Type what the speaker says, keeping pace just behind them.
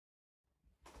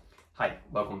Hi,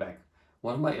 welcome back.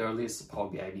 One of my earliest Power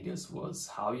BI videos was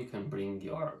how you can bring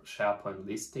your SharePoint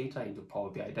list data into Power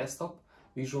BI desktop,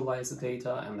 visualize the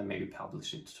data, and then maybe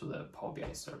publish it to the Power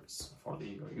BI service for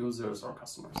your users or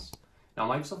customers. Now,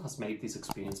 Microsoft has made this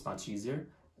experience much easier,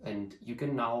 and you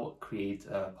can now create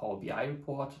a Power BI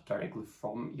report directly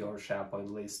from your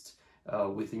SharePoint list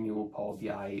with the new Power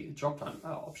BI drop-down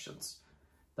options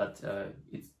that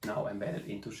it's now embedded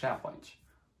into SharePoint.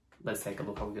 Let's take a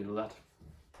look how we can do that.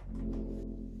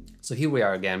 So here we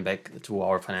are again back to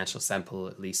our financial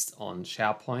sample list on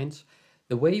SharePoint.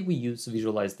 The way we used to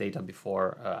visualize data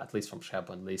before, at least from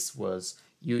SharePoint list, was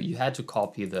you had to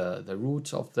copy the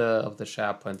root of the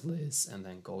SharePoint list and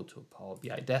then go to Power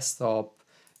BI desktop,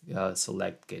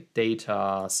 select get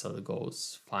data, so it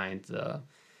goes find the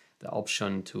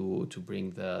option to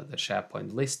bring the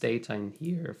SharePoint list data in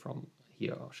here from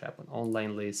here, SharePoint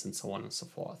online list, and so on and so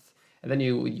forth. And then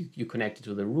you connect it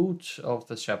to the root of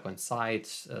the SharePoint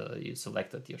site. You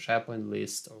selected your SharePoint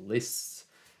list or lists,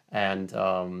 and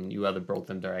you either brought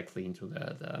them directly into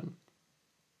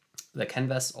the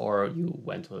canvas, or you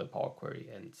went to the Power Query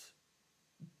and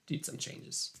did some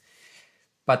changes.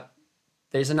 But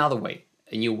there's another way,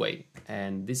 a new way,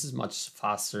 and this is much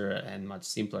faster and much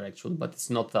simpler actually, but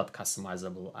it's not that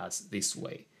customizable as this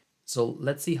way. So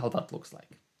let's see how that looks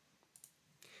like.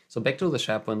 So back to the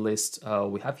SharePoint list,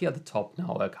 we have here at the top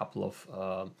now a couple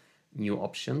of new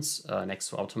options next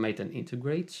to automate and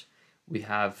integrate. We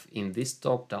have in this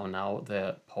drop down now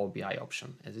the Power BI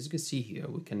option. As you can see here,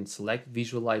 we can select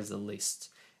visualize the list,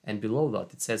 and below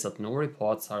that it says that no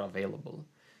reports are available.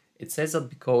 It says that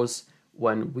because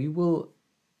when we will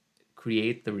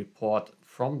create the report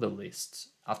from the list,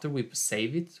 after we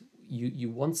save it,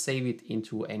 you won't save it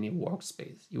into any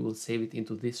workspace. You will save it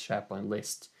into this SharePoint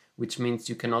list, which means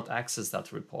you cannot access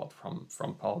that report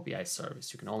from Power BI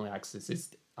service. You can only access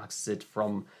it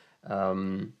from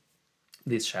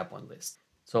this SharePoint list.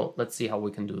 So let's see how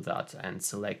we can do that and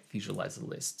select visualize the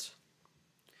list.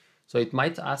 So it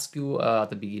might ask you at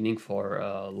the beginning for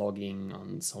logging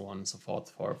and so on and so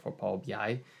forth for Power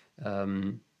BI.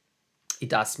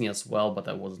 It asked me as well, but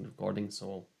I wasn't recording,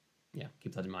 so yeah,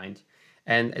 keep that in mind.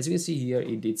 And as you can see here,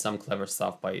 it did some clever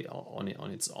stuff on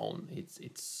its own.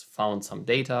 It's found some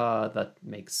data that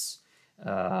makes,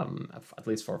 at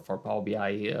least for Power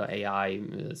BI AI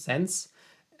sense,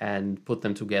 and put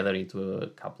them together into a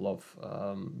couple of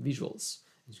visuals.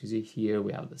 As you can see here,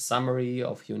 we have the summary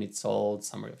of units sold,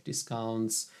 summary of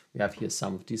discounts. We have here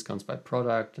some of discounts by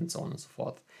product, and so on and so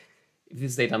forth. If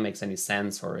this data makes any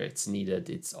sense or it's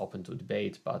needed, it's open to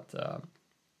debate, but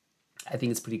I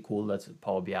think it's pretty cool that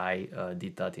Power BI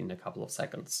did that in a couple of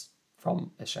seconds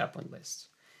from a SharePoint list.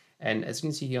 And as you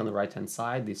can see here on the right hand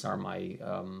side, these are my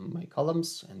my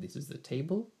columns, and this is the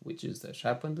table, which is the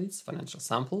SharePoint list financial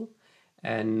sample.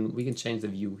 And we can change the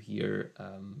view here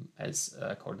as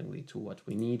accordingly to what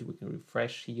we need. We can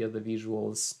refresh here the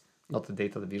visuals, not the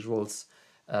data, the visuals.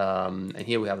 And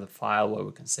here we have the file where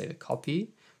we can save a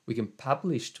copy. We can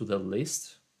publish to the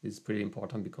list. This is pretty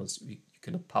important because you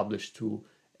cannot publish to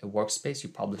a workspace, you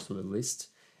publish to the list.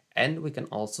 And we can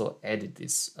also edit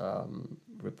this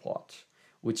report,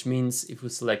 which means if we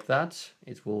select that,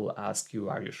 it will ask you,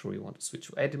 are you sure you want to switch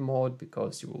to edit mode,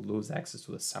 because you will lose access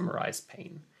to the summarize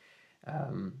pane.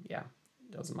 Yeah,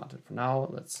 doesn't matter for now.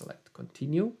 Let's select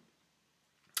continue.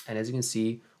 And as you can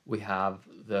see, we have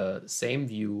the same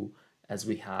view as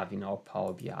we have in our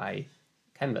Power BI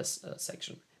canvas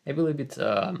section. Maybe a little bit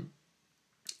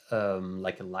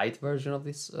like a light version of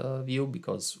this view,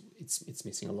 because it's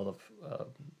missing a lot of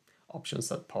options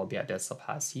that Power BI Desktop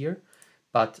has here.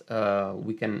 But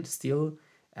we can still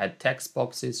add text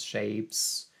boxes,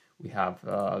 shapes. We have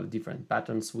different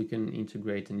patterns we can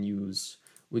integrate and use.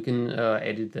 We can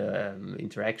edit the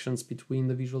interactions between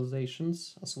the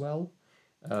visualizations as well.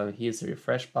 Here's a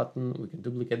refresh button. We can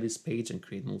duplicate this page and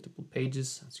create multiple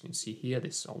pages. As you can see here,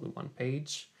 this is only one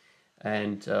page.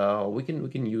 And we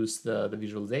can use the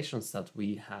visualizations that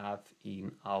we have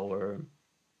in our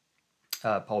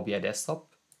Power BI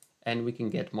desktop, and we can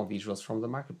get more visuals from the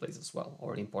marketplace as well,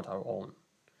 or import our own.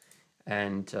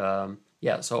 And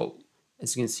yeah, so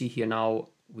as you can see here now,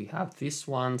 we have these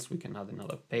ones. We can add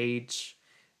another page,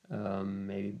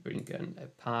 maybe bring in a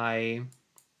pie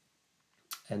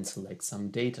and select some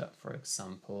data, for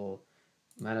example,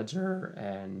 manager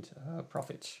and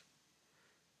profit.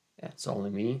 Yeah, it's only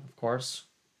me, of course.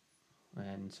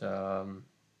 And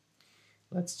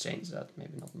let's change that.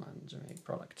 Maybe not manager, maybe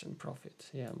product and profit.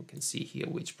 Yeah, we can see here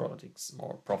which product is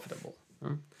more profitable.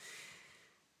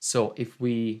 So if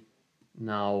we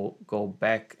now go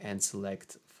back and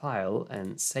select file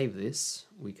and save this,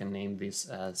 we can name this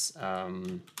as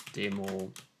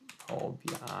demo Power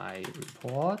BI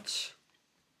report.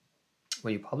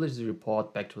 When you publish the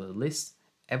report back to the list,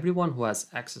 everyone who has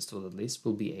access to the list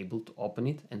will be able to open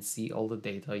it and see all the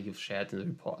data you've shared in the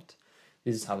report.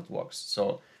 This is how it works.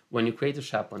 So when you create a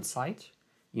SharePoint site,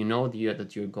 you know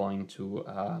that you're going to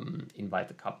invite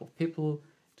a couple of people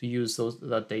to use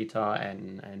that data,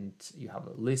 and you have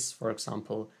a list, for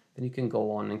example, then you can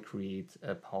go on and create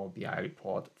a Power BI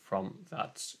report from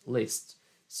that list.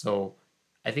 So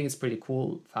I think it's pretty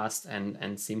cool, fast,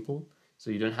 and simple. So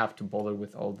you don't have to bother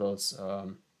with all those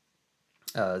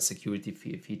security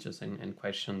features and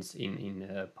questions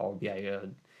in Power BI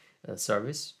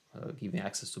service, giving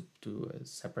access to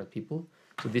separate people.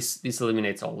 So this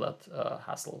eliminates all that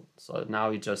hassle. So now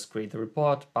you just create the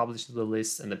report, publish to the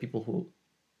list, and the people who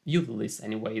view the list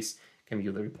anyways can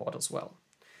view the report as well.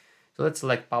 So let's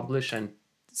select publish and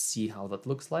see how that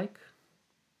looks like.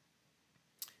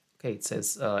 Okay, it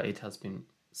says it has been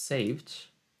saved.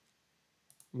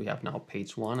 We have now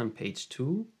page 1 and page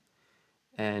 2.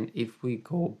 And if we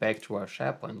go back to our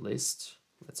SharePoint list,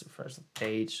 let's refresh the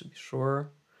page to be sure,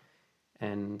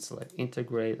 and select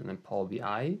integrate and then Power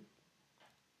BI,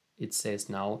 it says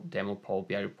now demo Power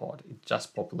BI report. It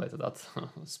just populated that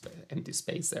empty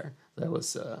space there. So I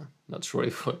was not sure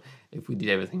if we did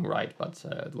everything right, but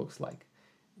it looks like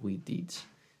we did.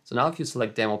 So now if you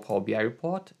select demo Power BI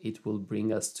report, it will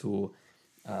bring us to,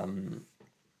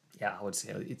 yeah, I would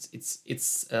say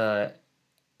it's a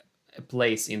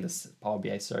place in this Power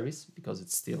BI service because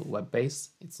it's still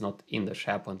web-based. It's not in the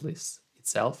SharePoint list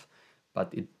itself,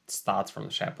 but it starts from the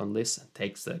SharePoint list and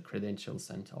takes the credentials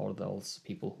and all those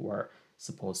people who are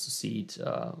supposed to see it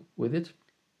with it,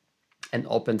 and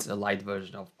opens a light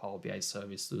version of Power BI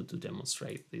service to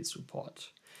demonstrate this report.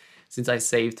 Since I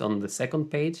saved on the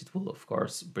second page, it will of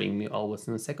course bring me always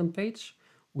on the second page,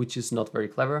 which is not very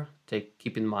clever.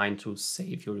 Keep in mind to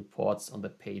save your reports on the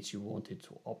page you wanted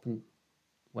to open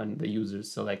when the user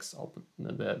selects open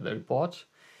the report.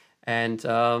 And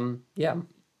yeah,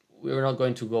 we're not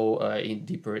going to go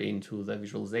deeper into the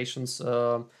visualizations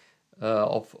of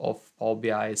Power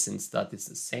BI, since that is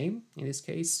the same in this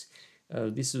case.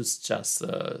 This is just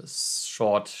a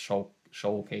short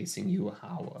showcasing you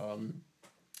how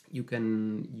you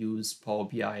can use Power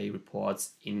BI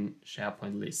reports in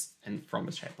SharePoint list and from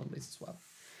a SharePoint list as well.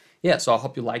 Yeah, so I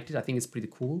hope you liked it. I think it's pretty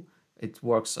cool. It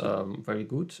works very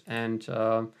good, and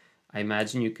I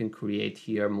imagine you can create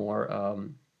here more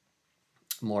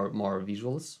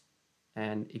visuals.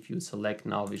 And if you select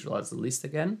now visualize the list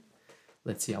again,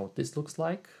 let's see how this looks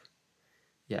like.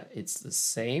 Yeah, it's the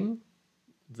same.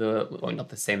 Well, not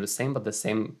the same, but the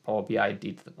same Power BI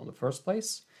did on the first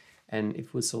place. And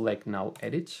if we select now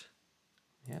edit,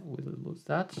 yeah, we'll lose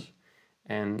that,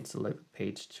 and select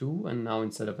page 2. And now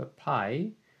instead of a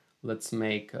pie, let's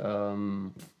make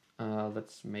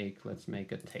let's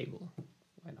make a table.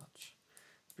 Why not?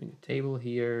 Bring a table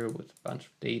here with a bunch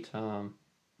of data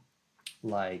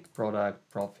like product,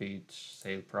 profit,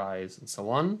 sale price, and so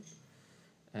on,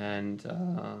 and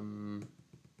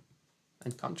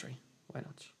country. Why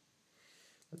not?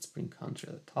 Let's bring country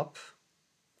at the top.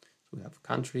 So we have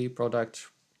country,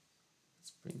 product.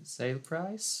 Let's bring the sale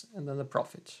price and then the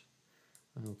profit.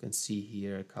 And you can see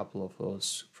here a couple of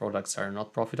those products are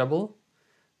not profitable,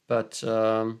 but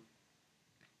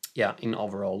yeah, in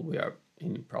overall we are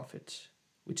in profit,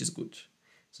 which is good.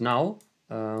 So now,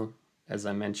 as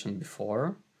I mentioned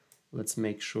before, let's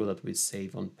make sure that we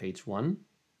save on page 1.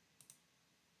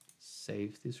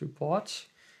 Save this report.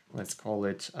 Let's call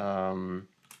it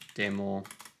demo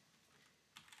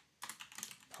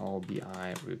Power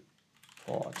BI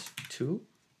report 2.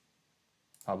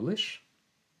 Publish.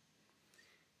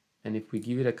 And if we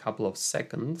give it a couple of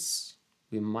seconds,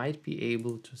 we might be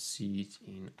able to see it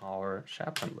in our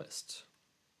SharePoint list.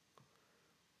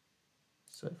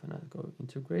 So if I now go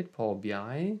integrate Power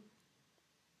BI,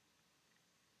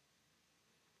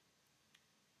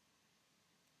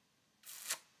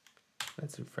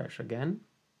 let's refresh again.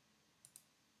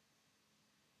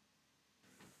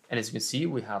 And as you can see,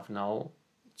 we have now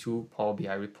 2 Power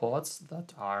BI reports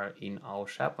that are in our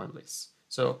SharePoint list.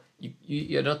 So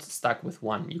you're not stuck with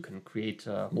one. You can create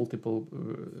multiple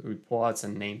reports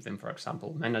and name them, for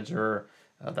example, manager.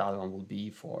 The other one will be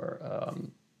for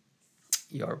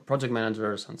your project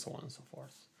managers and so on and so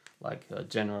forth. Like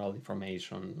general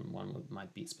information, one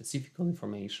might be specific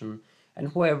information. And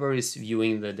whoever is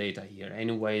viewing the data here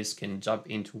anyways can jump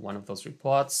into one of those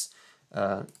reports,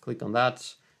 click on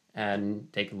that,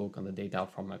 and take a look on the data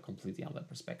from a completely other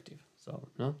perspective. So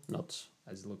no, not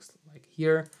as it looks like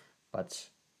here, but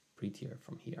prettier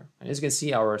from here. And as you can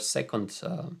see, our second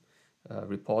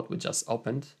report we just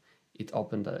opened it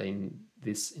opened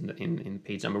in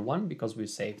page number 1 because we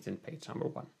saved in page number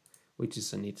 1, which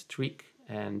is a neat trick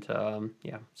and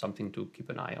yeah, something to keep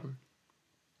an eye on.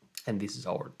 And this is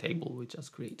our table we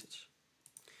just created.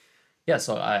 Yeah,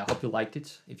 so I hope you liked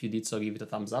it. If you did so, give it a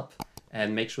thumbs up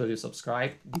and make sure you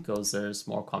subscribe because there's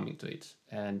more coming to it.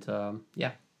 And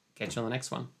yeah, catch you on the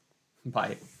next one.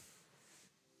 Bye.